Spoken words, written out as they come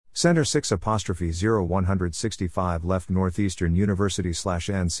Center 6'0165 left Northeastern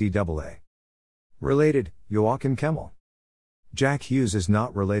University/NCAA. Related, Joachim Kemmel. Jack Hughes is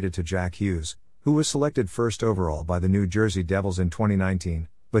not related to Jack Hughes, who was selected first overall by the New Jersey Devils in 2019,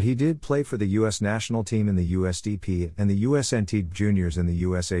 but he did play for the U.S. national team in the USDP and the USNT juniors in the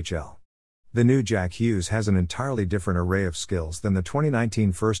USHL. The new Jack Hughes has an entirely different array of skills than the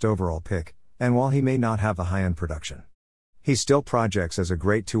 2019 first overall pick, and while he may not have the high-end production, he still projects as a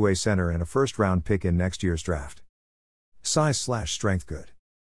great two-way center and a first-round pick in next year's draft. Size/strength good.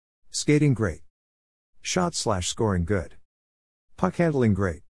 Skating great. Shot/scoring good. Puck handling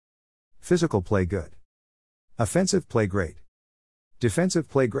great. Physical play good. Offensive play great. Defensive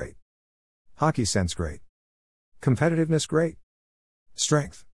play great. Hockey sense great. Competitiveness great.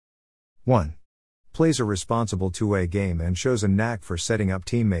 Strength. 1. Plays a responsible two-way game and shows a knack for setting up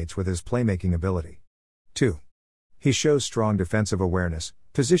teammates with his playmaking ability. 2. He shows strong defensive awareness,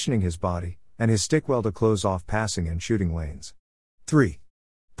 positioning his body, and his stick well to close off passing and shooting lanes. 3.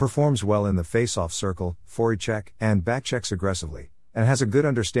 Performs well in the face-off circle, forecheck, and backchecks aggressively, and has a good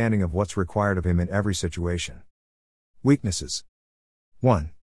understanding of what's required of him in every situation. Weaknesses.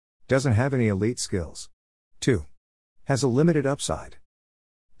 1. Doesn't have any elite skills. 2. Has a limited upside.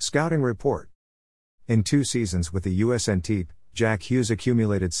 Scouting report. In 2 seasons with the USNT, Jack Hughes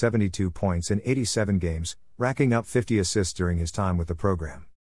accumulated 72 points in 87 games, racking up 50 assists during his time with the program.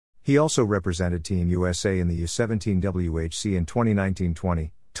 He also represented Team USA in the U17 WHC in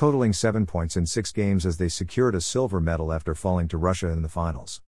 2019-20, totaling 7 points in 6 games as they secured a silver medal after falling to Russia in the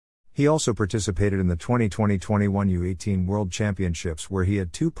finals. He also participated in the 2020-21 U18 World Championships where he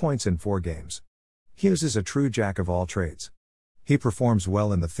had 2 points in 4 games. Hughes is a true jack of all trades. He performs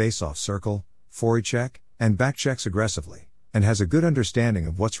well in the face-off circle, forecheck, and backchecks aggressively, and has a good understanding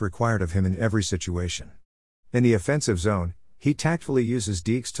of what's required of him in every situation. In the offensive zone, he tactfully uses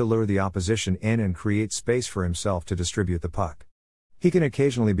dekes to lure the opposition in and create space for himself to distribute the puck. He can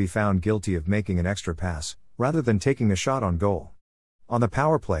occasionally be found guilty of making an extra pass, rather than taking a shot on goal. On the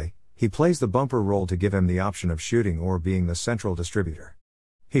power play, he plays the bumper role to give him the option of shooting or being the central distributor.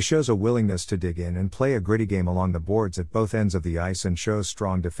 He shows a willingness to dig in and play a gritty game along the boards at both ends of the ice and shows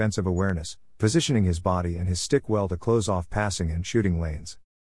strong defensive awareness, positioning his body and his stick well to close off passing and shooting lanes.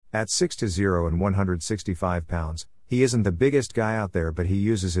 At 6'0" and 165 pounds, he isn't the biggest guy out there, but he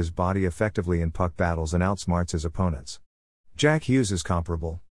uses his body effectively in puck battles and outsmarts his opponents. Jack Hughes is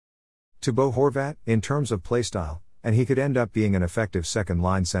comparable to Bo Horvat in terms of playstyle, and he could end up being an effective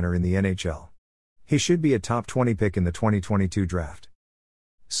second-line center in the NHL. He should be a top 20 pick in the 2022 draft.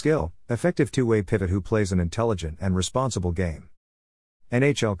 Skill, effective two-way pivot who plays an intelligent and responsible game.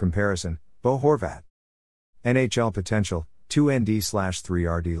 NHL comparison, Bo Horvat. NHL potential,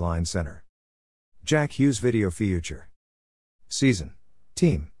 2ND/3RD line center. Jack Hughes video future. Season.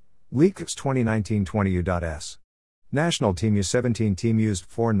 Team. League Cups 2019-20 U.S. National Team U17 Team used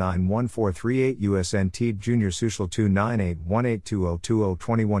 491438 USNT Junior Sushal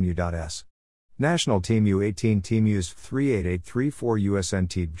 29818202021 U.S. National Team U18 Team used 38834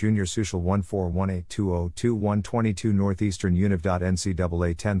 USNT Junior Sushal 14182022122 Northeastern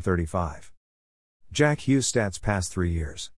Univ.NCAA 1035. Jack Hughes stats past 3 years.